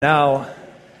Now,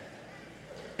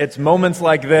 it's moments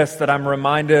like this that I'm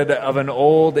reminded of an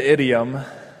old idiom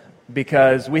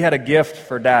because we had a gift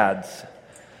for dads.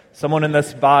 Someone in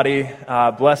this body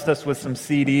blessed us with some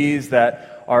CDs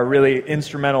that are really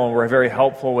instrumental and were very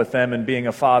helpful with them in being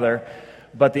a father.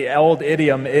 But the old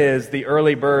idiom is the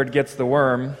early bird gets the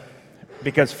worm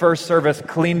because first service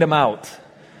cleaned them out.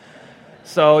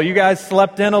 So you guys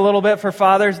slept in a little bit for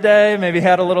Father's Day, maybe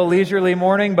had a little leisurely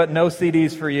morning, but no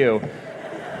CDs for you.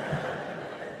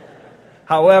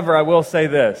 However, I will say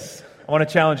this. I want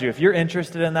to challenge you. If you're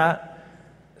interested in that,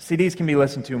 CDs can be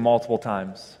listened to multiple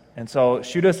times. And so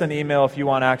shoot us an email if you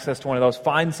want access to one of those.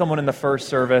 Find someone in the first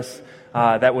service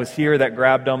that was here that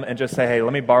grabbed them and just say, hey,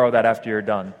 let me borrow that after you're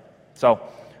done. So,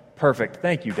 perfect.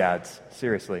 Thank you, dads.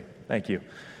 Seriously. Thank you.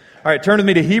 All right, turn with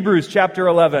me to Hebrews chapter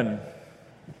 11.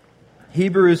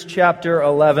 Hebrews chapter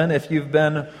 11. If you've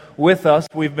been with us,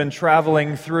 we've been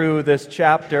traveling through this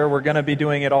chapter. We're going to be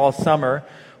doing it all summer.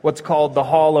 What's called the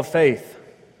Hall of Faith.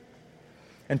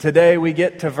 And today we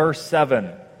get to verse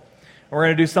 7. We're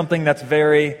going to do something that's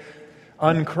very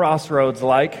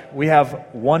uncrossroads-like. We have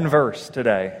one verse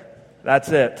today. That's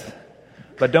it.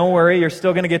 But don't worry, you're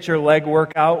still going to get your leg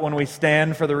workout when we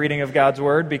stand for the reading of God's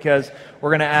Word because we're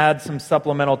going to add some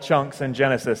supplemental chunks in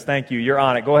Genesis. Thank you. You're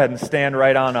on it. Go ahead and stand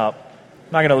right on up.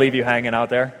 I'm not going to leave you hanging out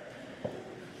there.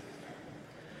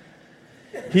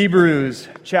 Hebrews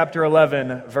chapter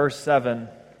 11, verse 7.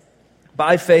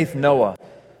 By faith Noah,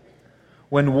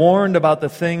 when warned about the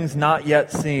things not yet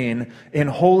seen, in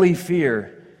holy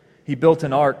fear, he built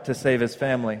an ark to save his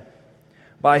family.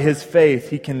 By his faith,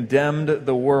 he condemned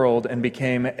the world and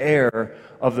became heir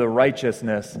of the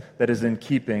righteousness that is in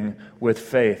keeping with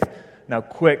faith. Now,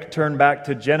 quick, turn back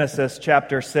to Genesis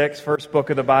chapter 6, first book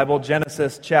of the Bible,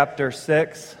 Genesis chapter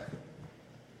 6,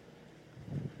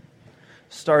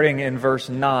 starting in verse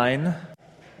 9.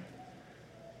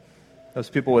 Those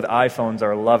people with iPhones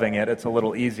are loving it. It's a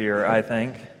little easier, I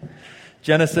think.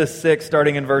 Genesis 6,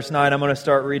 starting in verse 9. I'm going to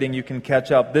start reading. You can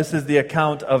catch up. This is the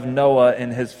account of Noah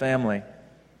and his family.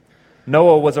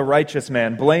 Noah was a righteous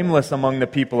man, blameless among the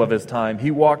people of his time.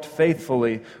 He walked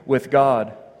faithfully with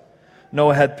God.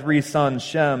 Noah had 3 sons,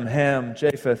 Shem, Ham,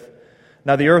 Japheth.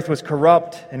 Now the earth was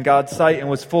corrupt in God's sight and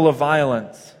was full of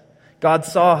violence. God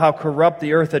saw how corrupt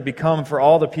the earth had become, for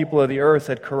all the people of the earth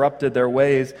had corrupted their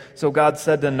ways. So God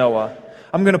said to Noah,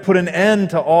 I'm going to put an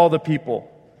end to all the people,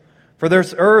 for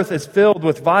this earth is filled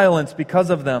with violence because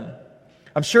of them.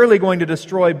 I'm surely going to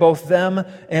destroy both them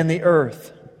and the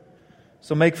earth.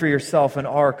 So make for yourself an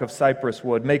ark of cypress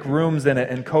wood. Make rooms in it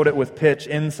and coat it with pitch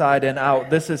inside and out.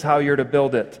 This is how you're to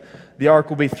build it. The ark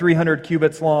will be 300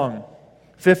 cubits long,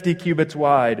 50 cubits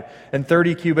wide, and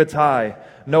 30 cubits high.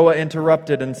 Noah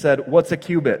interrupted and said, what's a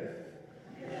cubit?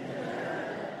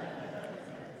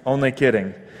 Only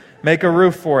kidding. Make a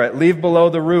roof for it. Leave below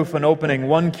the roof an opening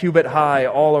 1 cubit high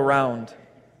all around.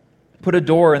 Put a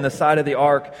door in the side of the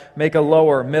ark. Make a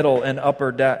lower, middle, and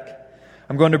upper deck.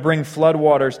 I'm going to bring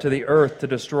floodwaters to the earth to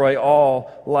destroy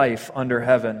all life under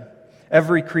heaven.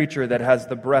 Every creature that has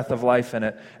the breath of life in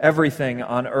it, everything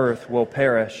on earth will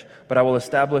perish, but I will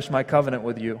establish my covenant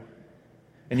with you.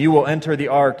 And you will enter the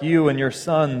ark, you and your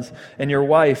sons and your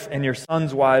wife and your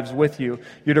sons' wives with you.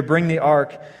 You're to bring the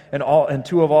ark and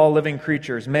 2 of all living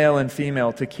creatures, male and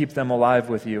female, to keep them alive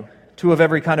with you. 2 of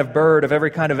every kind of bird, of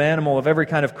every kind of animal, of every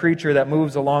kind of creature that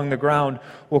moves along the ground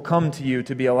will come to you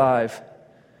to be alive.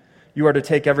 You are to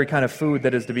take every kind of food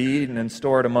that is to be eaten and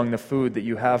store it among the food that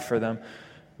you have for them.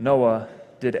 Noah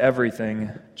did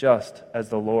everything just as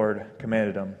the Lord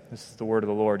commanded him. This is the word of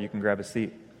the Lord. You can grab a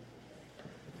seat.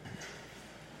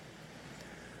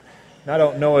 I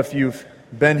don't know if you've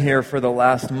been here for the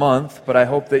last month, but I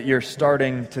hope that you're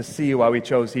starting to see why we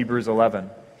chose Hebrews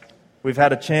 11. We've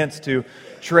had a chance to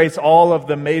trace all of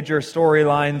the major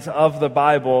storylines of the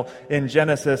Bible in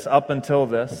Genesis up until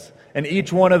this. And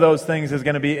each one of those things is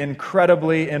going to be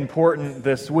incredibly important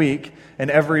this week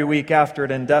and every week after it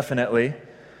indefinitely.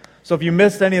 So if you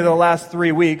missed any of the last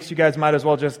 3 weeks, you guys might as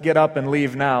well just get up and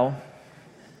leave now.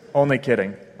 Only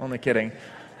kidding. Only kidding.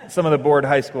 Some of the bored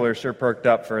high schoolers sure perked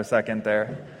up for a second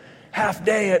there. Half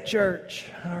day at church.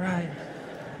 All right.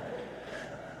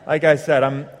 Like I said,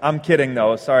 I'm kidding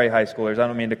though. Sorry, high schoolers. I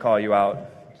don't mean to call you out.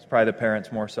 It's probably the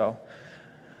parents more so.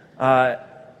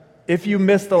 If you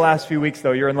missed the last few weeks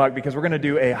though, you're in luck because we're going to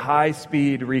do a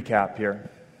high-speed recap here.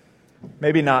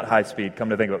 Maybe not high speed,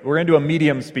 come to think of it. We're going to do a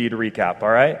medium speed recap, all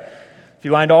right? If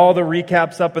you lined all the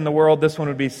recaps up in the world, this one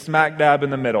would be smack dab in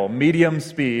the middle, medium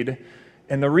speed.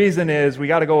 And the reason is we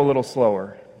got to go a little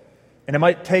slower. And it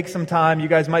might take some time. You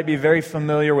guys might be very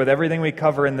familiar with everything we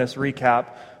cover in this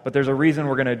recap, but there's a reason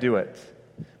we're going to do it.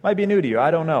 Might be new to you,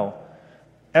 I don't know.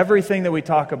 Everything that we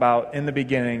talk about in the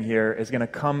beginning here is going to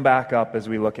come back up as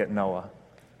we look at Noah.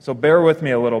 So bear with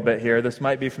me a little bit here. This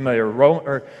might be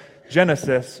familiar.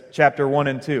 Genesis chapter 1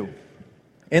 and 2.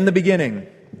 In the beginning,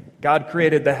 God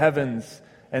created the heavens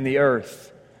and the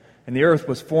earth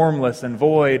was formless and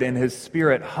void, and His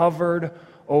Spirit hovered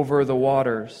over the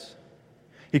waters.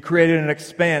 He created an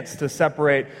expanse to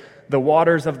separate the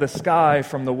waters of the sky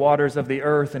from the waters of the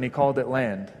earth, and He called it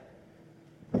land.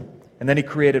 And then He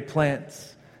created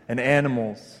plants and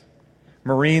animals,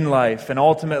 marine life, and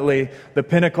ultimately the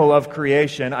pinnacle of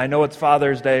creation. I know it's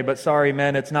Father's Day, but sorry,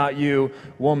 men, it's not you,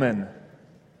 woman.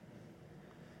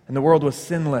 And the world was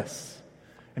sinless,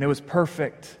 and it was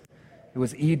perfect. It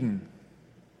was Eden.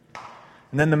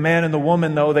 And then the man and the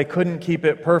woman, though, they couldn't keep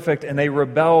it perfect, and they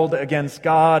rebelled against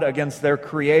God, against their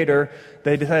Creator.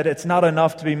 They said, it's not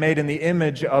enough to be made in the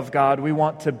image of God. We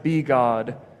want to be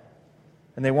God.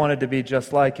 And they wanted to be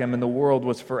just like Him, and the world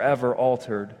was forever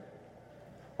altered.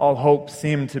 All hope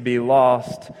seemed to be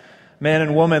lost. Man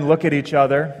and woman look at each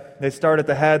other. They start at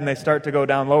the head, and they start to go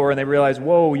down lower, and they realize,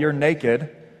 whoa, you're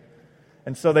naked.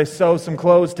 And so they sew some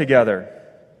clothes together.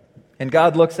 And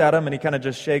God looks at them, and He kind of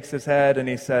just shakes His head, and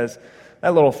He says,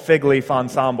 that little fig leaf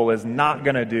ensemble is not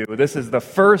going to do. This is the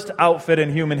first outfit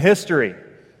in human history.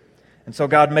 And so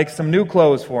God makes some new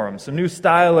clothes for him, some new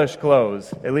stylish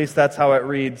clothes. At least that's how it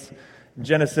reads,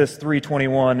 Genesis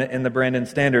 3:21 in the Brandon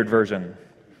Standard Version.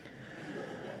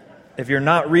 If you're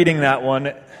not reading that one,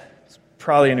 it's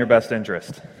probably in your best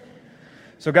interest.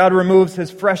 So God removes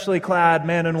His freshly clad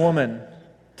man and woman,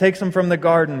 takes them from the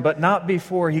garden, but not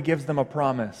before He gives them a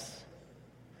promise.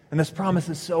 And this promise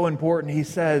is so important. He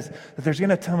says that there's going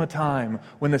to come a time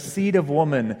when the seed of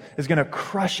woman is going to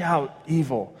crush out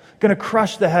evil, going to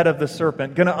crush the head of the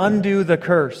serpent, going to undo the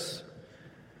curse.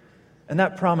 And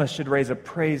that promise should raise a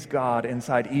praise God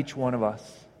inside each one of us.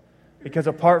 Because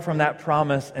apart from that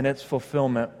promise and its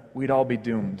fulfillment, we'd all be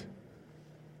doomed.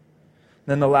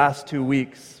 Then the last 2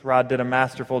 weeks, Rod did a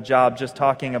masterful job just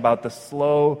talking about the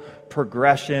slow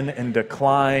progression and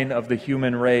decline of the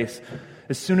human race.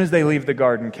 As soon as they leave the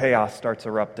garden, chaos starts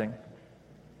erupting.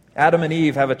 Adam and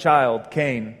Eve have a child,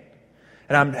 Cain.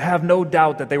 And I have no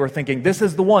doubt that they were thinking, this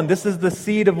is the one, this is the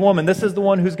seed of woman, this is the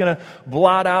one who's going to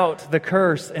blot out the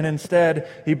curse. And instead,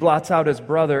 he blots out his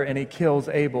brother and he kills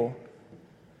Abel.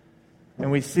 And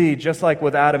we see, just like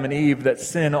with Adam and Eve, that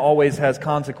sin always has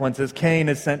consequences. Cain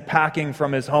is sent packing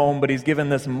from his home, but he's given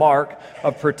this mark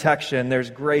of protection. There's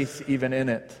grace even in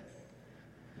it.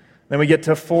 Then we get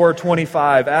to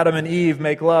 4:25. Adam and Eve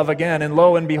make love again, and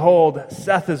lo and behold,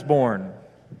 Seth is born.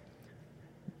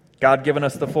 God given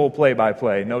us the full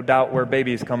play-by-play. No doubt where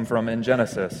babies come from in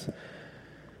Genesis.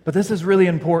 But this is really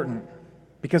important,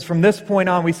 because from this point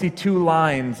on, we see two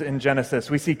lines in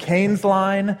Genesis. We see Cain's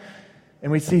line,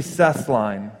 and we see Seth's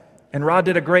line. And Rod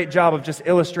did a great job of just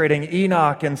illustrating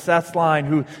Enoch and Seth's line,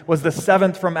 who was the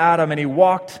seventh from Adam, and he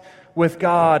walked with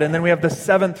God. And then we have the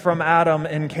seventh from Adam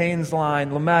in Cain's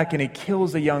line, Lamech, and he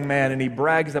kills a young man, and he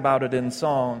brags about it in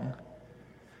song.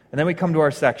 And then we come to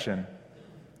our section.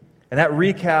 And that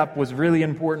recap was really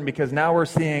important, because now we're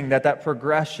seeing that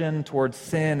progression towards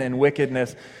sin and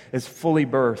wickedness is fully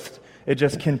birthed. It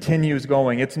just continues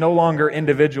going. It's no longer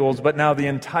individuals, but now the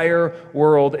entire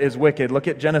world is wicked. Look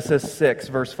at Genesis 6,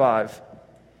 verse 5.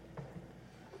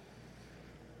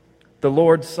 The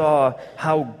Lord saw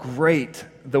how great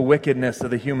the wickedness of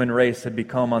the human race had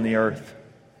become on the earth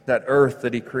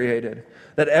that He created,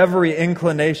 that every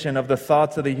inclination of the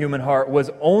thoughts of the human heart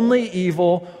was only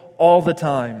evil all the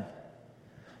time.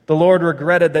 The Lord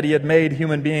regretted that He had made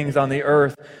human beings on the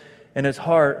earth, and His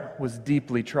heart was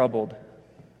deeply troubled.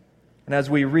 And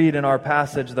as we read in our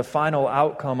passage, the final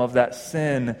outcome of that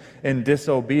sin and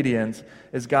disobedience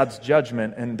is God's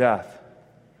judgment and death.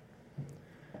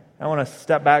 I want to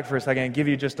step back for a second and give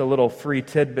you just a little free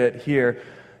tidbit here.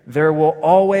 There will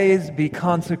always be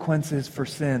consequences for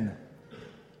sin.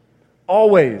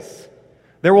 Always.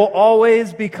 There will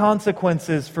always be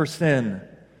consequences for sin.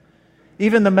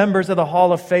 Even the members of the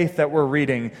Hall of Faith that we're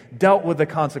reading dealt with the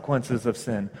consequences of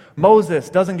sin. Moses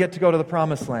doesn't get to go to the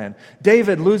Promised Land.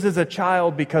 David loses a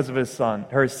child because of his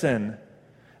sin.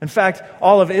 In fact,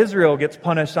 all of Israel gets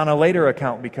punished on a later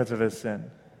account because of his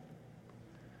sin.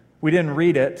 We didn't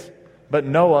read it, but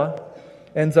Noah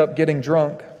ends up getting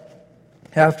drunk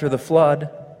after the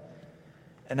flood,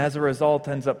 and as a result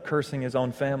ends up cursing his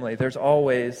own family. There's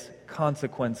always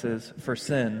consequences for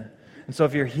sin. And so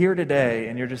if you're here today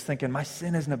and you're just thinking, my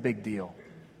sin isn't a big deal.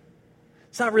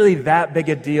 It's not really that big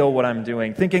a deal what I'm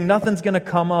doing. Thinking nothing's going to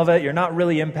come of it. You're not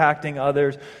really impacting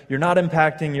others. You're not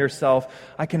impacting yourself.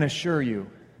 I can assure you,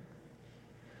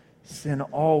 sin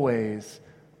always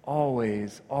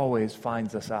always, always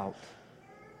finds us out.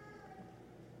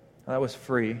 Now, that was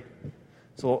free.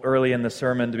 It's a little early in the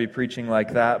sermon to be preaching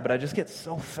like that, but I just get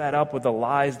so fed up with the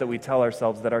lies that we tell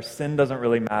ourselves that our sin doesn't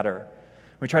really matter.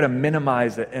 We try to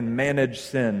minimize it and manage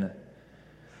sin. And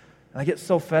I get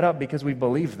so fed up because we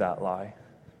believe that lie.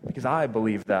 Because I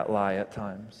believe that lie at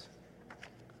times.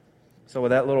 So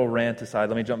with that little rant aside,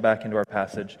 let me jump back into our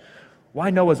passage. Why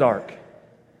Noah's Ark?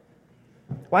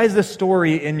 Why is this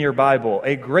story in your Bible?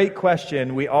 A great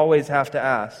question we always have to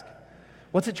ask.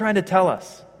 What's it trying to tell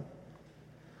us?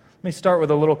 Let me start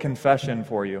with a little confession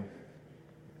for you.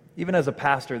 Even as a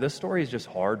pastor, this story is just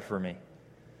hard for me.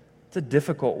 It's a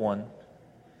difficult one.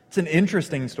 It's an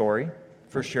interesting story,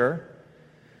 for sure.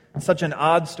 It's such an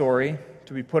odd story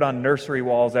to be put on nursery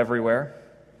walls everywhere.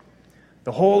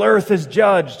 The whole earth is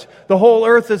judged. The whole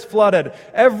earth is flooded.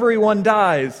 Everyone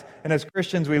dies. And as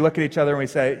Christians, we look at each other and we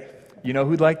say, you know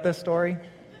who'd like this story?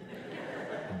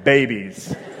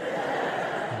 Babies.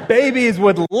 Babies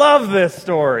would love this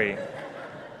story.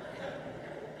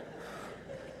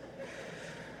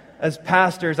 As a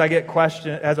pastor, I get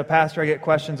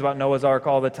questions about Noah's Ark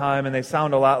all the time, and they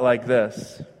sound a lot like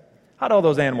this. How did all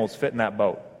those animals fit in that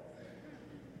boat?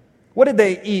 What did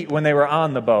they eat when they were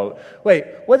on the boat? Wait,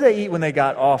 what did they eat when they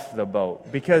got off the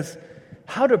boat? Because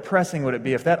how depressing would it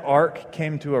be if that ark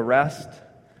came to a rest,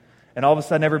 and all of a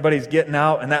sudden everybody's getting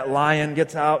out, and that lion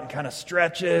gets out and kind of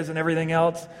stretches and everything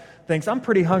else, thinks, I'm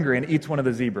pretty hungry, and eats one of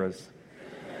the zebras.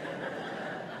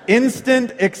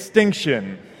 Instant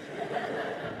extinction.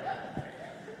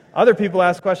 Other people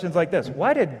ask questions like this.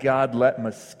 Why did God let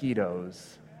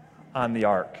mosquitoes on the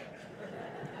ark?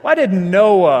 Why did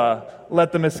Noah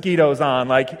let the mosquitoes on?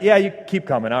 Like, yeah, you keep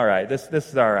coming. All right, this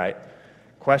is all right.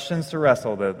 Questions to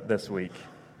wrestle this week.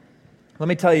 Let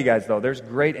me tell you guys, though, there's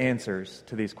great answers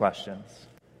to these questions.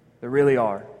 There really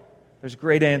are. There's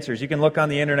great answers. You can look on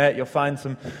the internet. You'll find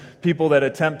some people that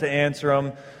attempt to answer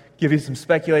them, give you some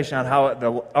speculation on how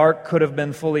the ark could have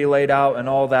been fully laid out and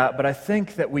all that. But I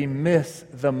think that we miss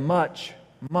the much,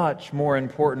 much more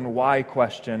important why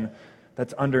question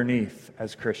that's underneath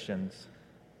as Christians.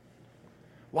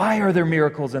 Why are there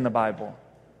miracles in the Bible?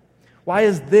 Why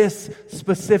is this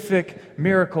specific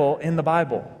miracle in the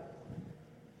Bible?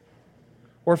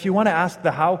 Or if you want to ask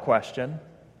the how question,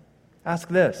 ask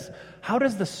this. How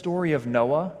does the story of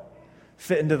Noah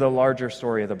fit into the larger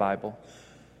story of the Bible?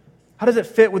 How does it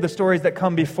fit with the stories that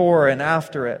come before and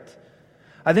after it?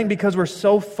 I think because we're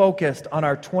so focused on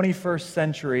our 21st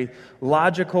century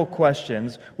logical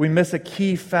questions, we miss a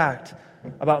key fact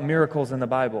about miracles in the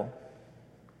Bible.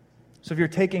 So if you're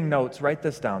taking notes, write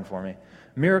this down for me.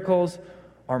 Miracles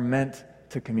are meant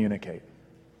to communicate.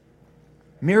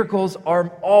 Miracles are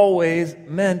always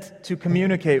meant to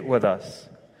communicate with us.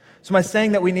 So am I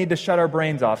saying that we need to shut our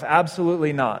brains off?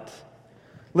 Absolutely not.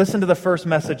 Listen to the first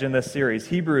message in this series,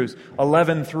 Hebrews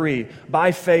 11:3.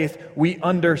 By faith, we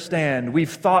understand,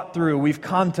 we've thought through, we've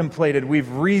contemplated, we've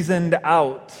reasoned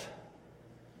out.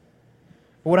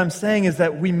 What I'm saying is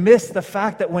that we miss the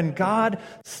fact that when God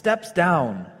steps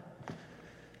down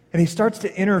and He starts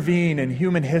to intervene in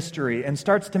human history and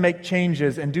starts to make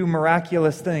changes and do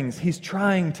miraculous things, He's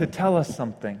trying to tell us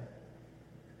something.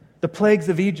 The plagues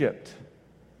of Egypt,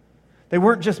 they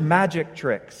weren't just magic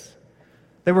tricks.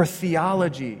 They were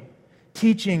theology,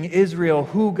 teaching Israel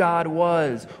who God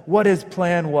was, what His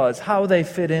plan was, how they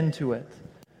fit into it.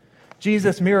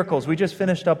 Jesus' miracles, we just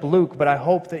finished up Luke, but I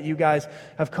hope that you guys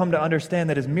have come to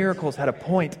understand that His miracles had a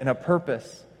point and a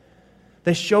purpose.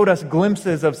 They showed us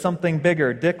glimpses of something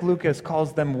bigger. Dick Lucas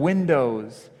calls them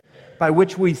windows by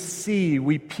which we see,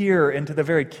 we peer into the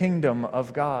very kingdom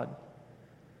of God.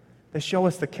 They show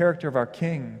us the character of our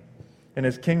King and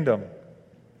His kingdom.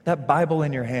 That Bible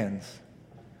in your hands,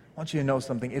 I want you to know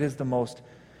something. It is the most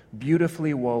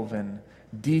beautifully woven,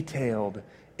 detailed,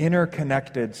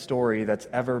 interconnected story that's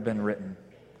ever been written.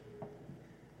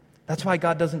 That's why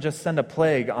God doesn't just send a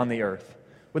plague on the earth.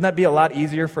 Wouldn't that be a lot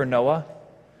easier for Noah?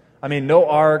 I mean, no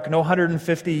ark, no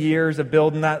 150 years of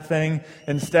building that thing.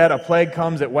 Instead, a plague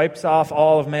comes, it wipes off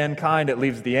all of mankind. It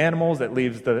leaves the animals, it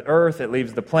leaves the earth, it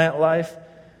leaves the plant life.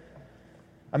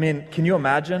 I mean, can you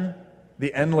imagine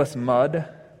the endless mud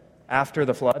after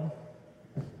the flood?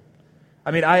 I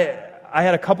mean, I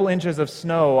had a couple inches of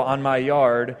snow on my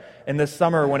yard, and this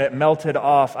summer when it melted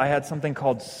off, I had something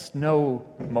called snow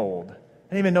mold. I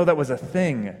didn't even know that was a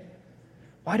thing.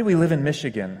 Why do we live in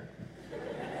Michigan?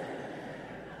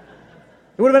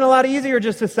 It would have been a lot easier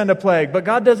just to send a plague, but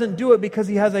God doesn't do it because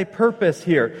He has a purpose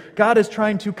here. God is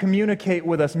trying to communicate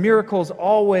with us. Miracles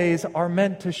always are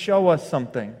meant to show us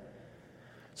something.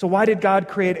 So why did God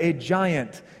create a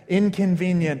giant,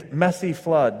 inconvenient, messy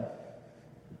flood?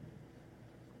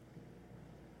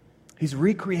 He's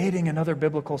recreating another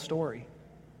biblical story.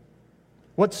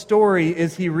 What story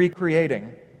is he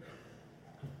recreating?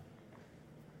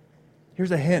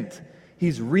 Here's a hint.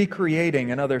 He's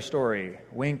recreating another story.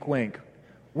 Wink, wink.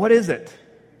 What is it?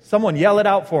 Someone yell it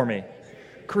out for me.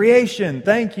 Creation,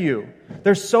 thank you.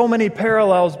 There's so many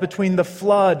parallels between the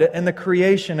flood and the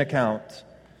creation account.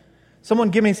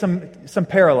 Someone give me some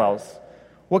parallels.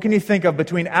 What can you think of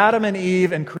between Adam and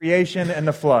Eve and creation and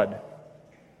the flood?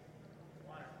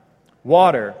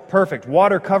 Water. Perfect.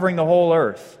 Water covering the whole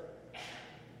earth.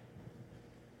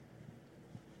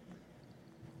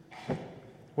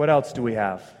 What else do we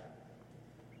have?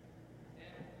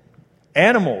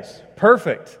 Animals.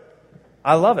 Perfect.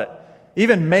 I love it.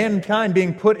 Even mankind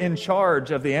being put in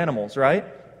charge of the animals, right?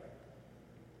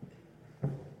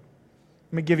 Let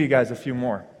me give you guys a few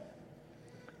more.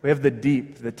 We have the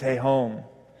deep, the Tehom.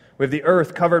 We have the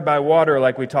earth covered by water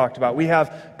like we talked about. We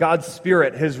have God's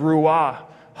Spirit, His Ruah,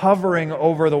 hovering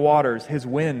over the waters, His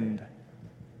wind.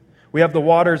 We have the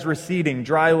waters receding,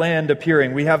 dry land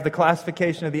appearing. We have the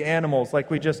classification of the animals like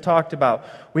we just talked about.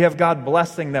 We have God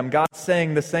blessing them, God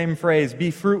saying the same phrase,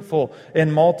 be fruitful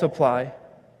and multiply.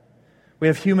 We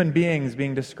have human beings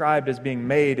being described as being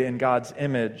made in God's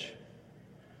image.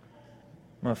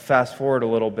 I'm going to fast forward a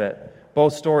little bit.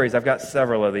 Both stories, I've got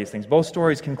several of these things. Both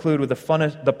stories conclude with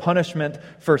the punishment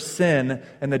for sin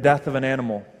and the death of an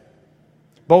animal.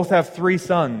 Both have 3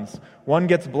 sons. One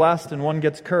gets blessed and one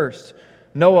gets cursed.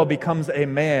 Noah becomes a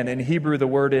man. In Hebrew, the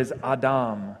word is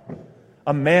Adam,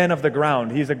 a man of the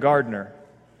ground. He's a gardener.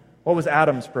 What was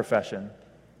Adam's profession?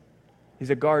 He's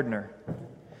a gardener.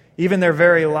 Even their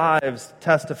very lives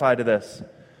testify to this.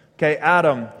 Okay,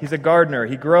 Adam, he's a gardener.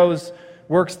 He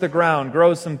works the ground,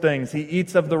 grows some things. He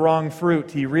eats of the wrong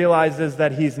fruit. He realizes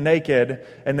that he's naked,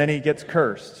 and then he gets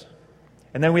cursed.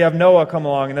 And then we have Noah come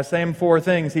along, and the same 4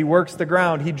 things. He works the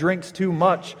ground. He drinks too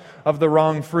much of the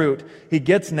wrong fruit. He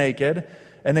gets naked,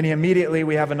 and then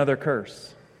we have another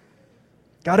curse.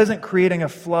 God isn't creating a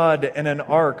flood and an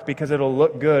ark because it'll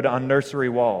look good on nursery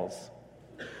walls.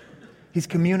 He's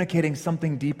communicating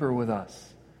something deeper with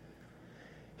us.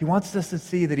 He wants us to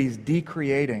see that He's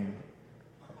decreating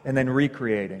and then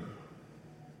recreating.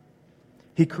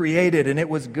 He created and it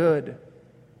was good.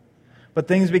 But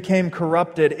things became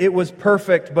corrupted. It was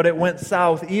perfect, but it went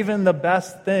south. Even the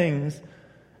best things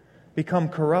become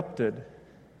corrupted.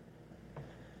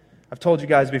 I've told you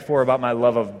guys before about my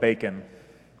love of bacon.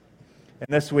 And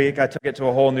this week I took it to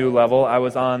a whole new level. I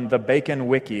was on the Bacon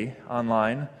Wiki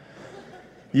online.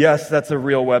 Yes, that's a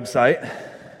real website.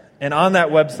 And on that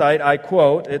website, I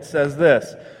quote, it says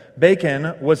this: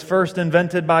 bacon was first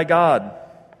invented by God.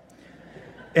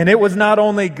 And it was not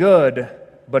only good,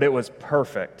 but it was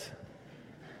perfect.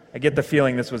 I get the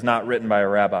feeling this was not written by a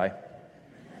rabbi.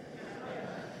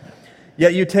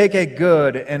 Yet you take a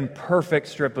good and perfect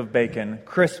strip of bacon,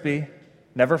 crispy,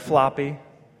 never floppy,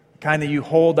 kind that you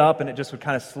hold up and it just would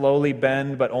kind of slowly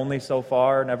bend, but only so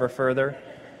far, never further.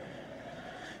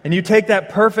 And you take that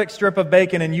perfect strip of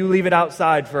bacon and you leave it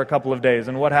outside for a couple of days,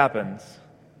 and what happens?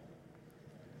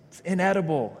 It's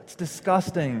inedible. It's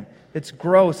disgusting. It's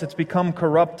gross. It's become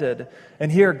corrupted.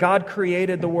 And here, God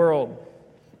created the world.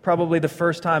 Probably the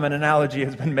first time an analogy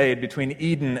has been made between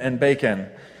Eden and bacon.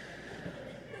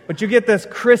 But you get this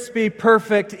crispy,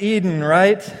 perfect Eden,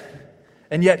 right?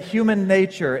 And yet human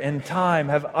nature and time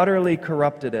have utterly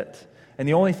corrupted it. And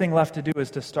the only thing left to do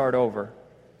is to start over.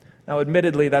 Now,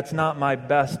 admittedly, that's not my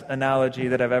best analogy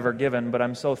that I've ever given, but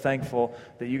I'm so thankful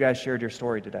that you guys shared your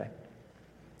story today.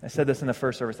 I said this in the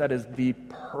first service. That is the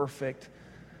perfect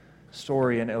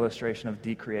story and illustration of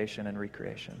decreation and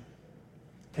recreation.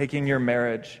 Taking your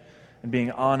marriage and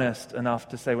being honest enough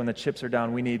to say, when the chips are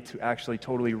down, we need to actually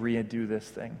totally redo this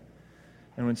thing.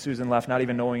 And when Susan left, not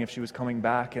even knowing if she was coming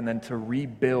back, and then to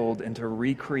rebuild and to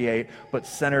recreate, but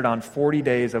centered on 40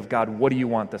 days of, God, what do you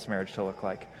want this marriage to look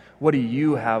like? What do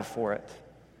you have for it?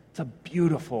 It's a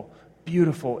beautiful,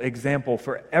 beautiful example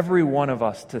for every one of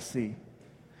us to see.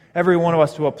 Every one of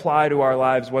us to apply to our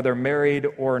lives, whether married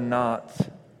or not.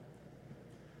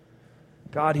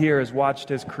 God here has watched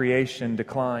His creation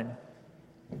decline.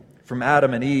 From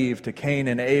Adam and Eve to Cain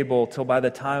and Abel, till by the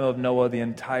time of Noah, the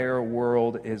entire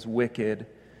world is wicked.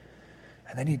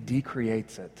 And then He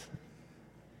decreates it.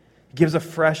 He gives a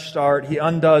fresh start. He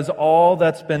undoes all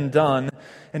that's been done.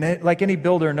 And like any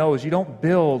builder knows, you don't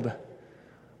build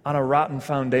on a rotten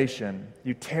foundation.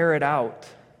 You tear it out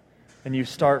and you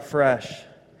start fresh.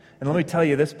 And let me tell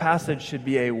you, this passage should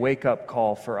be a wake-up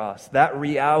call for us. That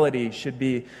reality should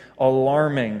be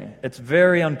alarming. It's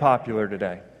very unpopular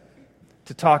today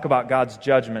to talk about God's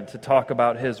judgment, to talk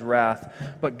about His wrath.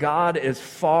 But God is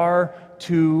far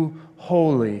too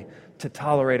holy to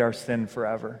tolerate our sin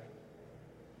forever.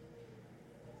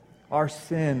 Our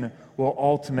sin will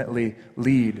ultimately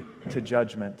lead to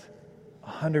judgment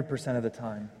 100% of the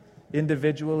time,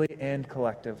 individually and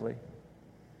collectively.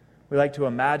 We like to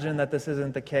imagine that this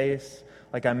isn't the case.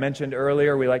 Like I mentioned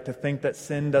earlier, we like to think that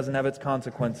sin doesn't have its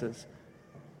consequences.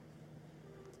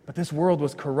 But this world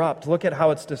was corrupt. Look at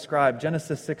how it's described.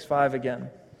 Genesis 6:5 again.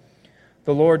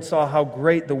 The Lord saw how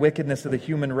great the wickedness of the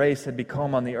human race had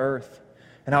become on the earth,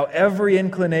 and how every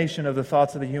inclination of the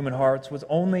thoughts of the human hearts was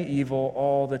only evil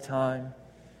all the time.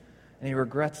 And he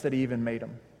regrets that he even made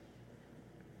them.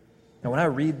 Now, when I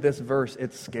read this verse,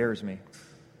 it scares me.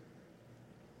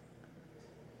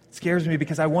 It scares me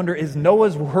because I wonder, is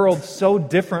Noah's world so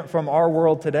different from our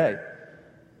world today?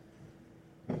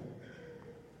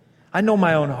 I know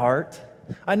my own heart.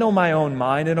 I know my own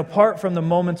mind. And apart from the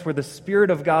moments where the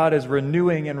Spirit of God is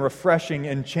renewing and refreshing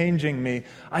and changing me,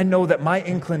 I know that my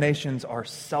inclinations are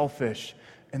selfish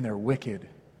and they're wicked.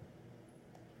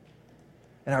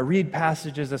 And I read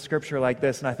passages of Scripture like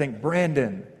this and I think,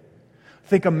 Brandon,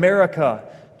 think America,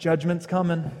 judgment's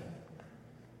coming.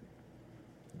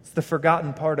 It's the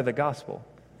forgotten part of the gospel.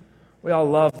 We all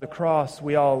love the cross.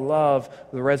 We all love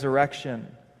the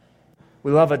resurrection.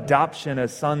 We love adoption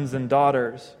as sons and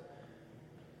daughters.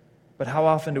 But how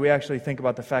often do we actually think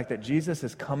about the fact that Jesus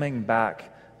is coming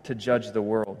back to judge the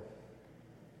world?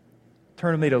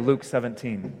 Turn with me to Luke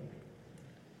 17.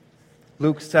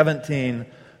 Luke 17,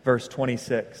 verse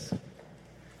 26.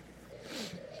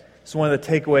 It's one of the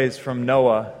takeaways from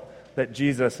Noah that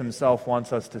Jesus himself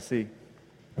wants us to see.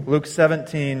 Luke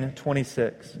 17,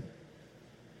 26.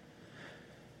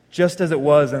 Just as it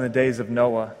was in the days of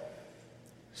Noah,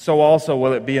 so also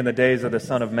will it be in the days of the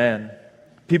Son of Man.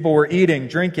 People were eating,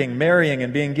 drinking, marrying,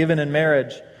 and being given in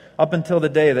marriage up until the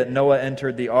day that Noah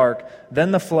entered the ark.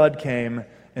 Then the flood came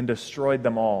and destroyed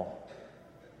them all.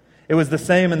 It was the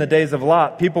same in the days of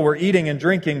Lot. People were eating and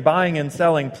drinking, buying and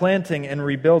selling, planting and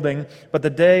rebuilding. But the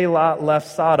day Lot left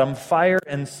Sodom, fire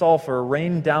and sulfur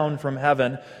rained down from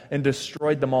heaven and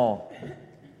destroyed them all.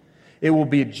 It will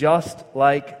be just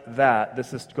like that.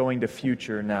 This is going to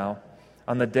future now.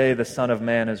 On the day the Son of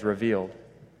Man is revealed.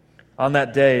 On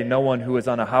that day, no one who is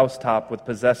on a housetop with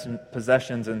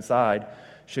possessions inside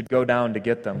should go down to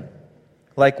get them.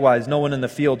 Likewise, no one in the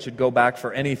field should go back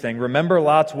for anything. Remember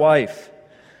Lot's wife.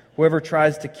 Whoever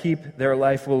tries to keep their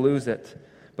life will lose it,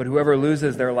 but whoever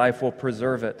loses their life will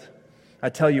preserve it. I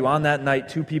tell you, on that night,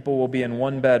 2 people will be in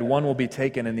one bed. One will be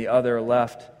taken and the other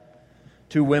left.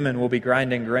 2 women will be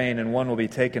grinding grain, and one will be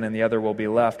taken and the other will be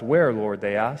left. Where, Lord?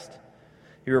 They asked.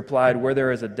 He replied, where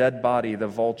there is a dead body, the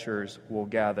vultures will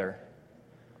gather.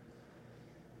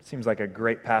 Seems like a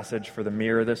great passage for the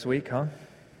mirror this week, huh?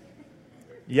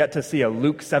 Yet to see a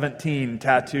Luke 17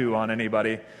 tattoo on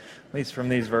anybody, at least from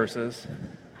these verses.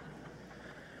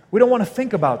 We don't want to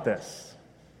think about this.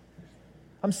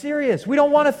 I'm serious. We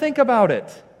don't want to think about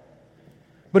it.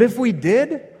 But if we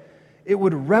did, it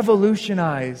would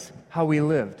revolutionize how we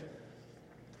lived.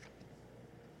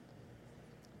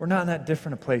 We're not in that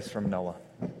different a place from Noah.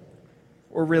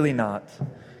 We're really not.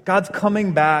 God's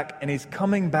coming back, and He's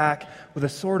coming back with a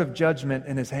sword of judgment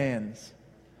in His hands.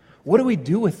 What do we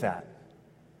do with that?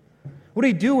 What do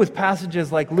we do with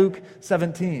passages like Luke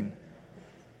 17?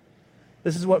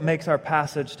 This is what makes our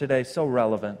passage today so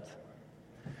relevant.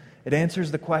 It answers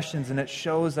the questions, and it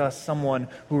shows us someone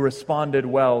who responded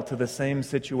well to the same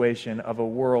situation of a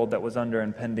world that was under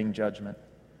impending judgment.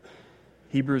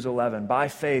 Hebrews 11, by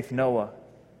faith Noah,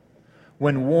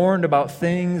 when warned about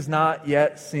things not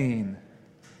yet seen.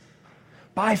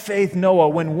 By faith Noah,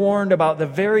 when warned about the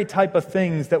very type of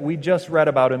things that we just read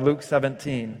about in Luke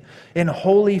 17, in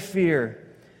holy fear,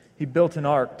 he built an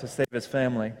ark to save his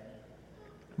family.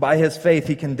 By his faith,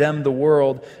 he condemned the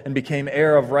world and became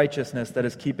heir of righteousness that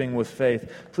is keeping with faith.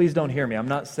 Please don't hear me. I'm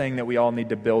not saying that we all need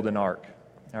to build an ark.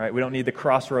 All right, we don't need the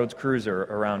Crossroads cruiser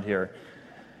around here.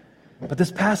 But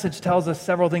this passage tells us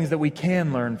several things that we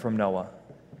can learn from Noah.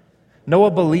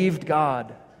 Noah believed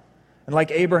God. And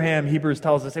like Abraham, Hebrews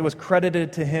tells us, it was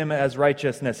credited to him as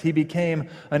righteousness. He became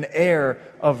an heir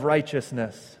of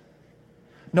righteousness.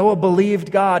 Noah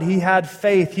believed God. He had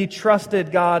faith. He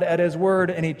trusted God at His word,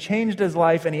 and he changed his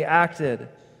life, and he acted.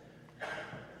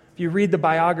 If you read the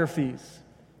biographies,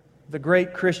 the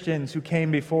great Christians who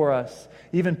came before us,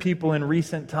 even people in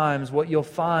recent times, what you'll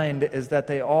find is that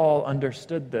they all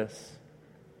understood this.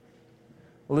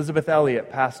 Elizabeth Elliot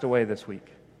passed away this week.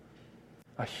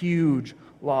 A huge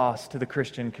loss to the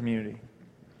Christian community.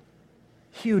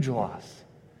 Huge loss.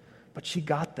 But she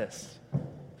got this.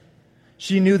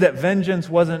 She knew that vengeance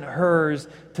wasn't hers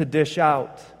to dish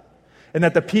out, and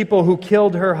that the people who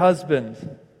killed her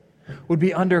husband would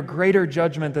be under greater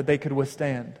judgment that they could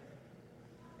withstand.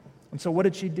 And so what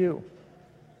did she do?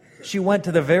 She went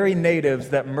to the very natives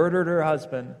that murdered her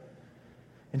husband,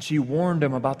 and she warned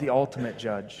them about the ultimate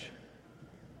judge.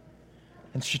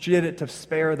 And she did it to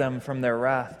spare them from their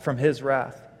wrath, from his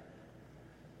wrath.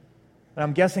 And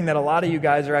I'm guessing that a lot of you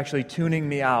guys are actually tuning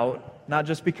me out, not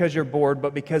just because you're bored,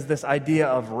 but because this idea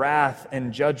of wrath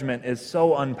and judgment is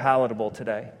so unpalatable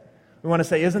today. We want to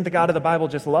say, isn't the God of the Bible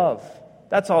just love?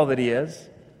 That's all that he is.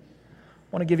 I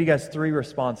want to give you guys 3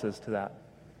 responses to that.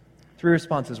 3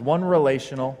 responses. 1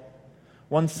 relational,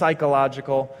 1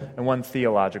 psychological, and 1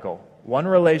 theological. 1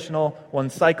 relational, 1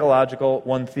 psychological,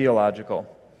 1 theological.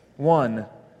 1,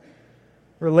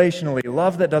 relationally,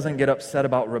 love that doesn't get upset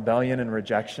about rebellion and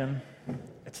rejection,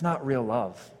 it's not real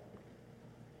love.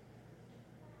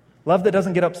 Love that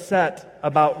doesn't get upset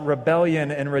about rebellion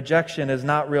and rejection is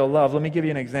not real love. Let me give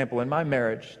you an example. In my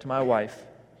marriage to my wife,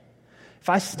 if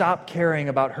I stop caring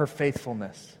about her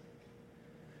faithfulness,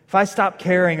 if I stop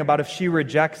caring about if she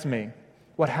rejects me,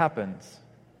 what happens?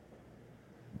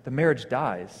 The marriage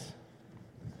dies.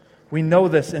 We know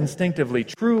this instinctively.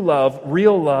 True love,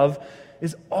 real love,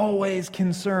 is always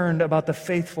concerned about the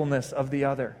faithfulness of the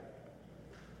other.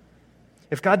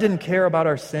 If God didn't care about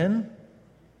our sin,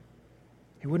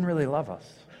 he wouldn't really love us.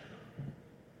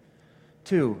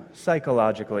 2,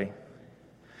 psychologically.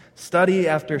 Study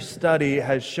after study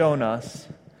has shown us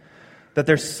that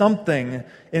there's something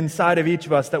inside of each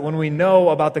of us that when we know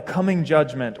about the coming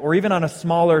judgment, or even on a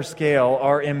smaller scale,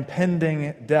 our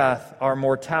impending death, our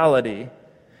mortality,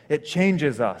 it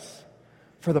changes us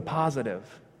for the positive.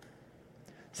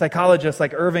 Psychologists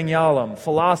like Irving Yalom,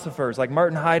 philosophers like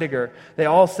Martin Heidegger, they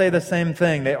all say the same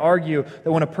thing. They argue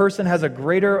that when a person has a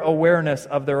greater awareness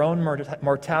of their own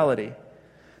mortality,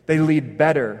 they lead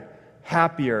better,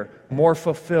 happier, more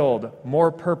fulfilled,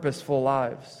 more purposeful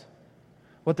lives.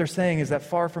 What they're saying is that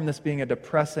far from this being a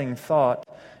depressing thought,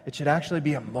 it should actually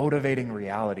be a motivating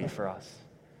reality for us.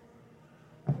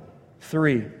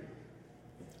 3,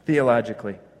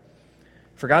 theologically.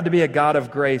 For God to be a God of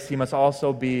grace, he must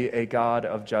also be a God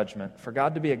of judgment. For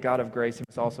God to be a God of grace, he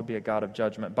must also be a God of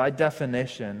judgment. By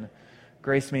definition,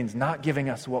 grace means not giving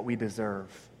us what we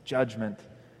deserve, judgment,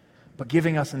 but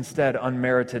giving us instead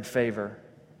unmerited favor.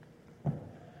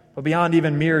 But beyond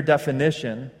even mere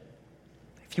definition,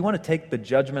 if you want to take the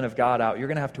judgment of God out, you're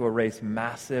going to have to erase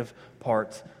massive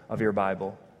parts of your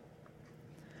Bible.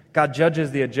 God judges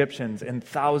the Egyptians, and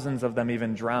thousands of them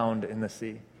even drowned in the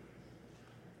sea.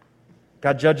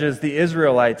 God judges the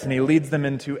Israelites, and he leads them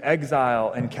into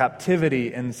exile and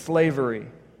captivity and slavery.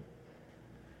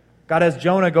 God has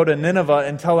Jonah go to Nineveh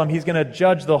and tell him he's going to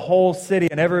judge the whole city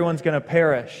and everyone's going to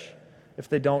perish if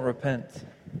they don't repent.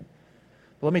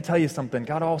 But let me tell you something.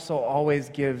 God also always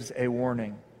gives a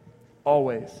warning.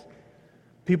 Always.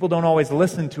 People don't always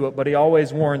listen to it, but he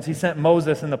always warns. He sent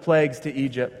Moses and the plagues to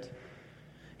Egypt.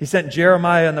 He sent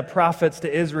Jeremiah and the prophets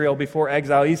to Israel before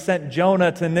exile. He sent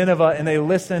Jonah to Nineveh, and they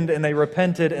listened, and they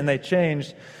repented, and they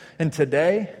changed. And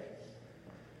today,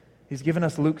 he's given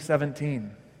us Luke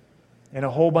 17 and a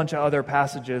whole bunch of other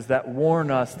passages that warn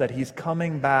us that he's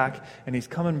coming back, and he's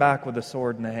coming back with a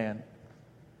sword in the hand.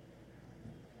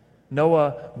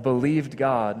 Noah believed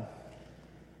God.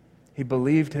 He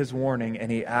believed his warning,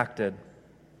 and he acted.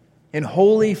 In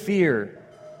holy fear,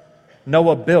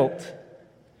 Noah built.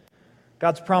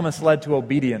 God's promise led to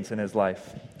obedience in his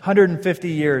life. 150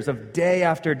 years of day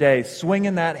after day,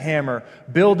 swinging that hammer,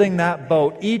 building that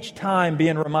boat, each time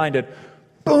being reminded,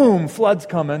 boom, flood's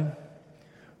coming.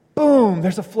 Boom,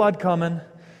 there's a flood coming.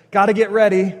 Got to get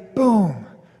ready. Boom,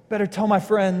 better tell my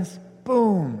friends.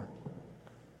 Boom.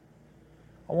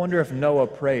 I wonder if Noah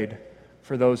prayed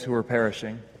for those who were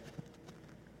perishing.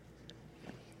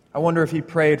 I wonder if he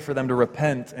prayed for them to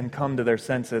repent and come to their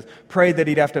senses. Prayed that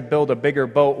he'd have to build a bigger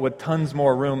boat with tons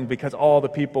more room because all the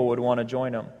people would want to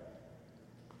join him.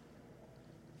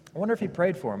 I wonder if he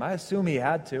prayed for him. I assume he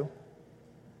had to.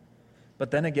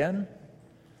 But then again,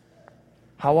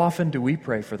 how often do we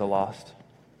pray for the lost?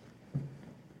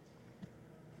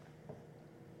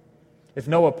 If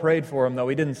Noah prayed for him, though,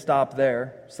 he didn't stop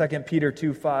there. 2 Peter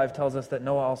 2:5 tells us that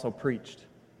Noah also preached.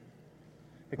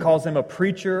 It calls him a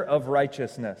preacher of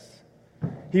righteousness.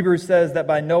 Hebrews says that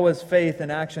by Noah's faith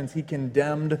and actions, he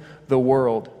condemned the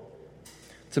world.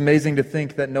 It's amazing to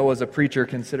think that Noah's a preacher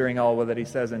considering all that he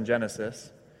says in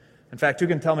Genesis. In fact, who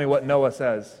can tell me what Noah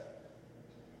says?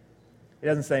 He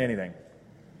doesn't say anything.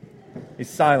 He's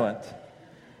silent.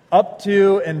 Up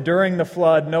to and during the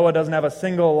flood, Noah doesn't have a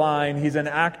single line. He's an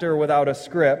actor without a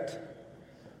script.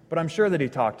 But I'm sure that he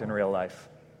talked in real life.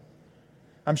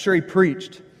 I'm sure he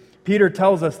preached. Peter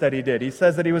tells us that he did. He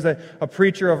says that he was a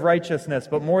preacher of righteousness,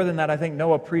 but more than that, I think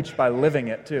Noah preached by living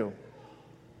it too.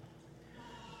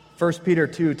 1 Peter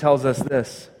 2 tells us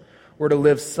this: we're to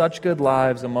live such good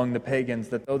lives among the pagans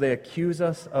that though they accuse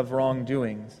us of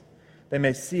wrongdoings, they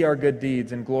may see our good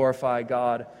deeds and glorify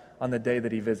God on the day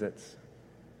that he visits.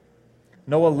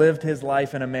 Noah lived his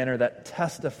life in a manner that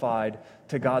testified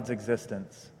to God's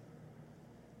existence.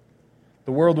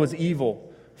 The world was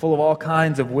evil, full of all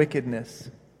kinds of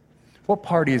wickedness. What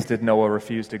parties did Noah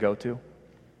refuse to go to?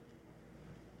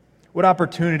 What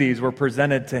opportunities were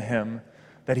presented to him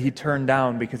that he turned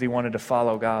down because he wanted to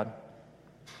follow God?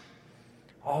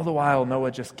 All the while,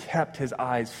 Noah just kept his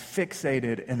eyes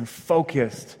fixated and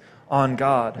focused on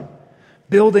God,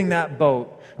 building that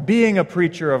boat, being a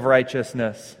preacher of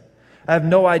righteousness. I have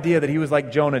no idea that he was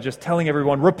like Jonah, just telling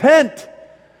everyone, repent!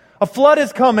 A flood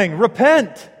is coming,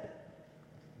 repent!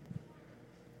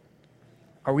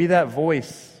 Are we that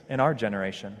voice in our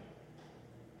generation?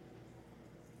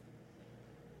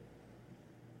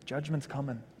 Judgment's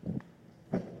coming.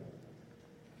 I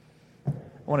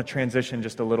want to transition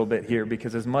just a little bit here,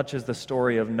 because as much as the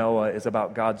story of Noah is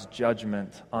about God's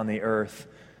judgment on the earth,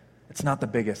 it's not the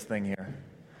biggest thing here.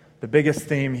 The biggest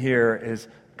theme here is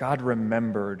God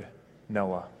remembered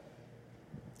Noah.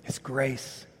 His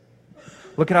grace.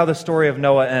 Look at how the story of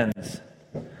Noah ends.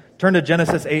 Turn to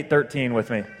Genesis 8:13 with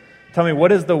me. Tell me,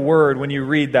 what is the word when you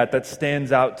read that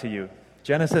stands out to you?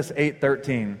 Genesis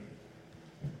 8:13.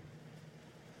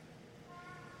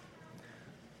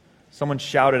 Someone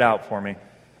shout it out for me.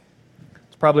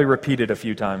 It's probably repeated a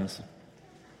few times.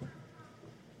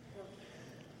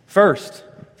 First.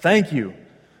 Thank you.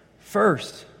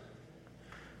 First.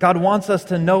 God wants us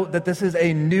to note that this is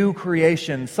a new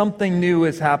creation. Something new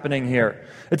is happening here.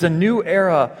 It's a new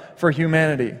era for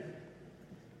humanity.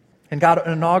 And God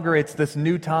inaugurates this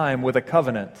new time with a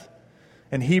covenant.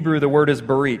 In Hebrew, the word is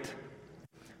berit.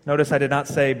 Notice I did not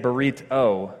say burrito.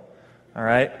 All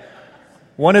right?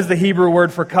 One is the Hebrew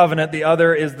word for covenant. The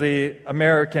other is the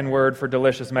American word for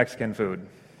delicious Mexican food.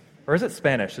 Or is it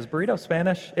Spanish? Is burrito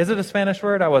Spanish? Is it a Spanish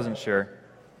word? I wasn't sure.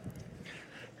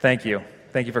 Thank you.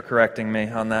 Thank you for correcting me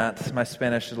on that. My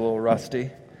Spanish is a little rusty.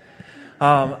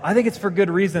 I think it's for good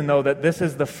reason, though, that this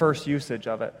is the first usage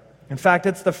of it. In fact,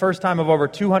 it's the first time of over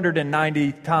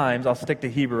 290 times, I'll stick to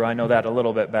Hebrew, I know that a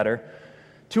little bit better,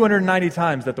 290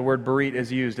 times that the word berit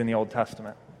is used in the Old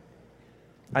Testament.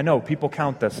 I know, people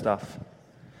count this stuff.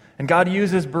 And God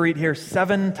uses berit here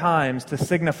 7 times to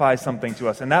signify something to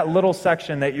us. In that little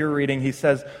section that you're reading, he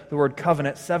says the word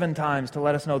covenant 7 times to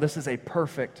let us know this is a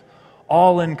perfect,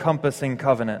 all-encompassing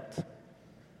covenant.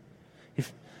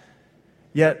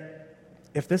 Yet,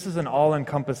 if this is an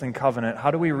all-encompassing covenant,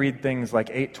 how do we read things like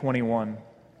 8:21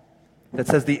 that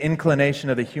says the inclination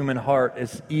of the human heart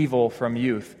is evil from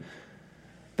youth?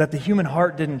 That the human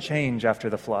heart didn't change after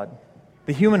the flood.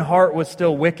 The human heart was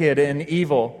still wicked and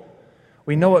evil.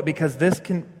 We know it because this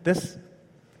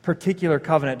particular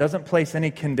covenant doesn't place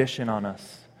any condition on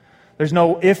us. There's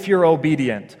no if you're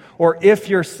obedient or if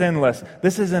you're sinless.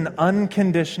 This is an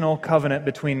unconditional covenant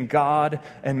between God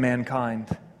and mankind.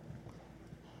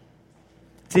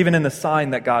 It's even in the sign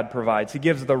that God provides. He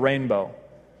gives the rainbow.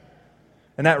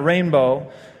 And that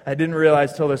rainbow, I didn't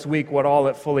realize till this week what all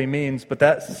it fully means, but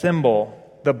that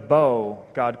symbol, the bow,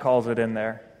 God calls it in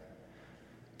there.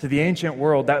 To the ancient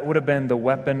world, that would have been the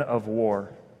weapon of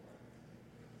war.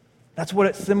 That's what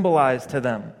it symbolized to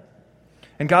them.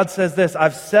 And God says this,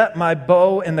 I've set my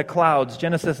bow in the clouds,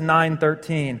 Genesis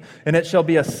 9:13, and it shall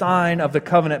be a sign of the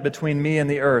covenant between me and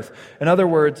the earth. In other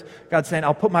words, God's saying,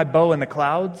 I'll put my bow in the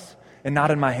clouds and not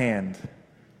in my hand.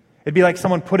 It'd be like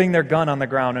someone putting their gun on the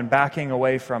ground and backing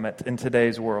away from it in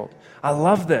today's world. I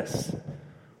love this.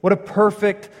 What a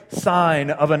perfect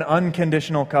sign of an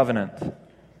unconditional covenant.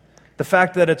 The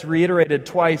fact that it's reiterated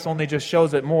twice only just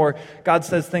shows it more. God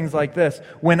says things like this,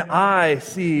 when I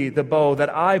see the bow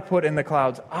that I put in the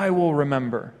clouds, I will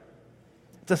remember.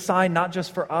 It's a sign not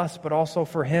just for us, but also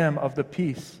for Him of the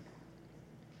peace.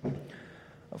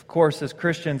 Of course, as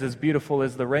Christians, as beautiful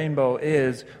as the rainbow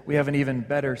is, we have an even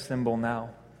better symbol now.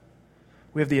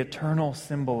 We have the eternal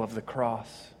symbol of the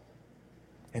cross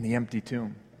and the empty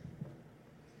tomb.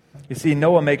 You see,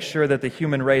 Noah makes sure that the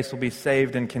human race will be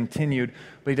saved and continued,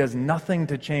 but he does nothing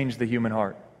to change the human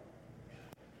heart.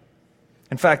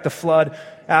 In fact, the flood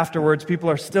afterwards, people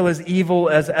are still as evil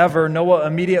as ever. Noah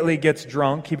immediately gets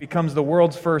drunk. He becomes the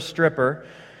world's first stripper.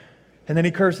 And then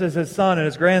he curses his son and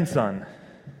his grandson.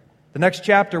 The next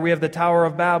chapter, we have the Tower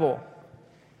of Babel.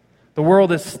 The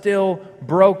world is still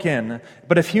broken.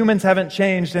 But if humans haven't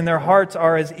changed and their hearts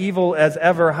are as evil as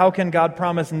ever, how can God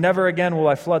promise, never again will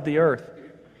I flood the earth?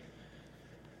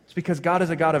 It's because God is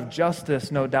a God of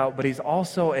justice, no doubt, but He's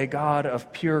also a God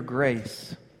of pure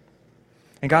grace.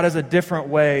 And God has a different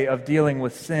way of dealing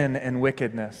with sin and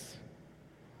wickedness.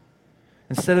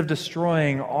 Instead of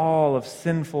destroying all of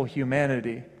sinful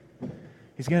humanity,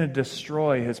 He's going to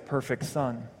destroy His perfect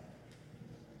Son.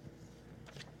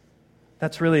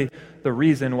 That's really the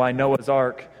reason why Noah's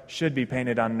Ark should be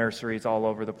painted on nurseries all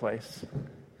over the place.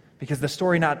 Because the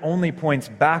story not only points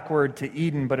backward to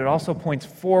Eden, but it also points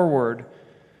forward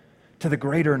to the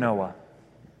greater Noah.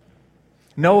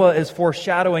 Noah is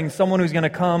foreshadowing someone who's going to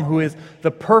come who is the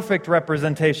perfect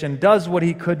representation, does what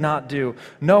he could not do.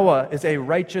 Noah is a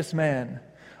righteous man,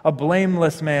 a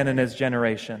blameless man in his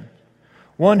generation.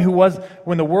 One who was,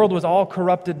 when the world was all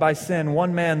corrupted by sin,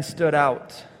 one man stood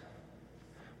out.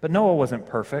 But Noah wasn't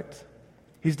perfect.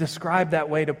 He's described that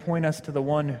way to point us to the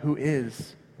one who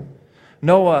is.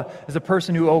 Noah is a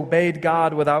person who obeyed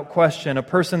God without question, a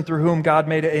person through whom God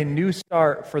made a new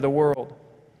start for the world.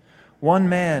 One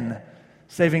man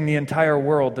saving the entire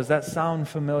world. Does that sound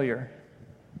familiar?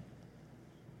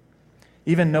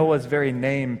 Even Noah's very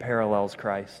name parallels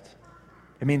Christ.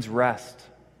 It means rest.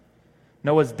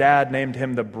 Noah's dad named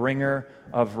him the bringer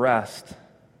of rest.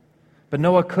 But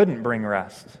Noah couldn't bring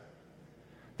rest.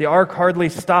 The ark hardly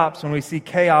stops when we see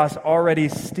chaos already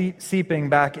seeping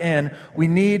back in. We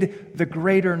need the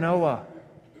greater Noah.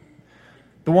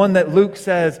 The one that Luke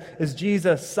says is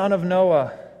Jesus, son of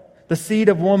Noah, the seed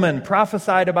of woman,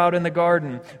 prophesied about in the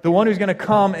garden, the one who's going to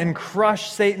come and crush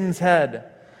Satan's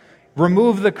head,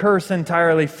 remove the curse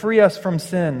entirely, free us from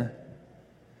sin.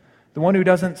 The one who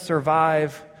doesn't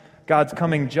survive God's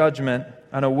coming judgment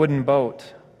on a wooden boat,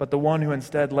 but the one who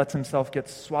instead lets himself get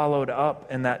swallowed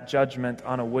up in that judgment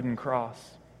on a wooden cross.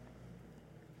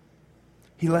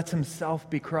 He lets himself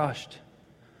be crushed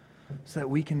so that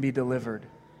we can be delivered.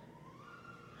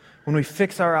 When we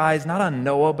fix our eyes not on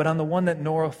Noah, but on the one that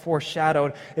Noah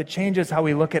foreshadowed, it changes how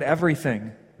we look at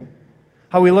everything,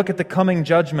 how we look at the coming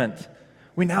judgment.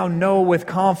 We now know with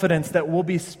confidence that we'll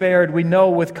be spared. We know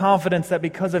with confidence that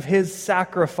because of his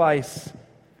sacrifice,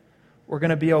 we're going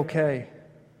to be okay.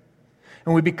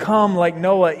 And we become, like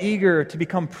Noah, eager to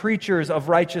become preachers of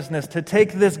righteousness, to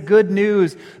take this good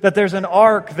news that there's an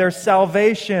ark, there's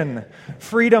salvation,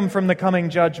 freedom from the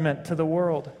coming judgment to the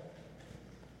world.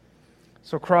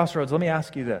 So, Crossroads, let me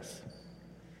ask you this.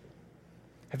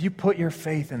 Have you put your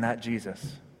faith in that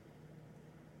Jesus?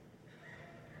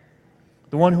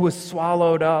 The one who was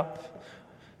swallowed up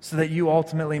so that you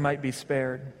ultimately might be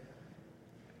spared?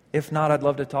 If not, I'd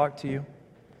love to talk to you.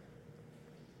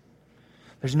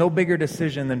 There's no bigger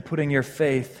decision than putting your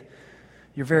faith,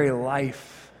 your very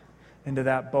life, into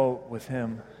that boat with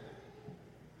him.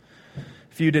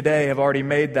 If you today have already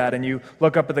made that and you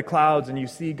look up at the clouds and you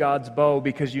see God's bow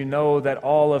because you know that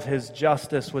all of his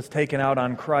justice was taken out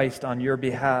on Christ on your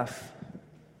behalf,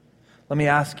 let me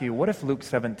ask you, what if Luke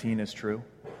 17 is true?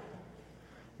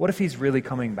 What if he's really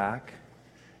coming back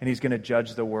and he's going to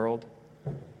judge the world?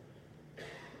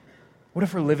 What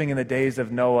if we're living in the days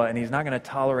of Noah and he's not going to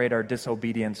tolerate our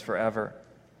disobedience forever?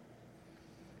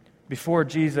 Before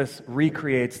Jesus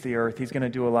recreates the earth, he's going to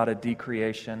do a lot of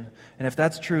decreation. And if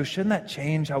that's true, shouldn't that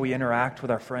change how we interact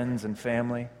with our friends and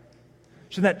family?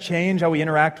 Shouldn't that change how we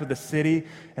interact with the city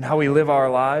and how we live our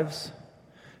lives?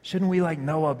 Shouldn't we, like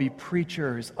Noah, be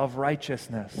preachers of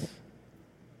righteousness?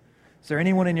 Is there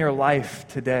anyone in your life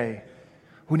today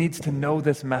who needs to know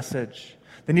this message?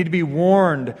 They need to be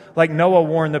warned like Noah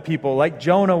warned the people, like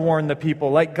Jonah warned the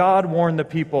people, like God warned the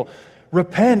people.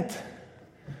 Repent.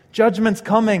 Judgment's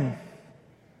coming.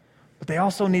 But they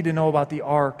also need to know about the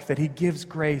ark, that he gives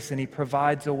grace and he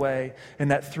provides a way,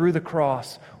 and that through the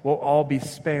cross we'll all be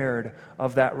spared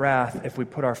of that wrath if we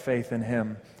put our faith in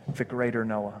him, the greater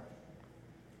Noah.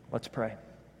 Let's pray.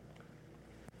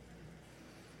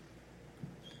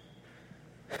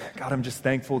 God, I'm just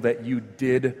thankful that you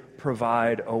did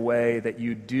provide a way, that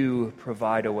you do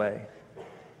provide a way.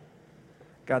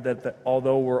 God, that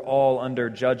although we're all under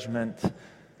judgment,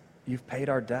 you've paid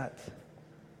our debt.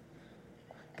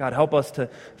 God, help us to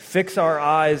fix our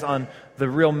eyes on the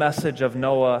real message of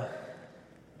Noah,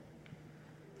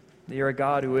 that you're a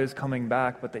God who is coming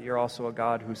back, but that you're also a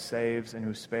God who saves and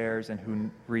who spares and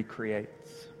who recreates.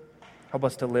 Help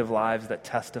us to live lives that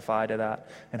testify to that,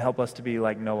 and help us to be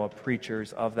like Noah,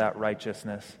 preachers of that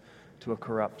righteousness to a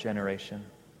corrupt generation.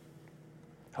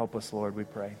 Help us, Lord, we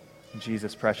pray. In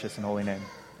Jesus' precious and holy name,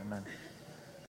 amen.